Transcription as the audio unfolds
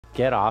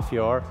get off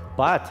your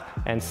butt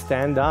and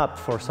stand up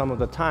for some of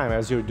the time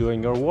as you're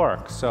doing your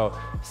work. So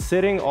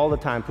sitting all the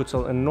time puts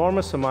an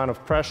enormous amount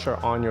of pressure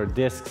on your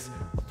discs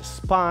of the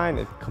spine.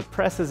 It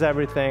compresses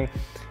everything.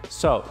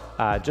 So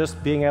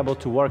just being able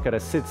to work at a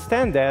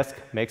sit-stand desk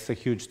makes a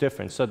huge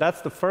difference. So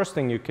that's the first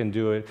thing you can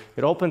do.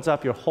 It opens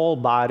up your whole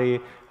body.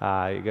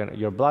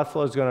 Your blood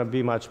flow is going to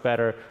be much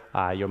better.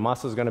 Your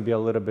muscles are going to be a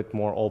little bit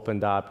more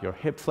opened up. Your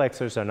hip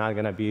flexors are not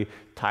going to be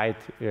tight,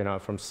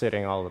 from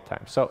sitting all the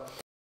time. So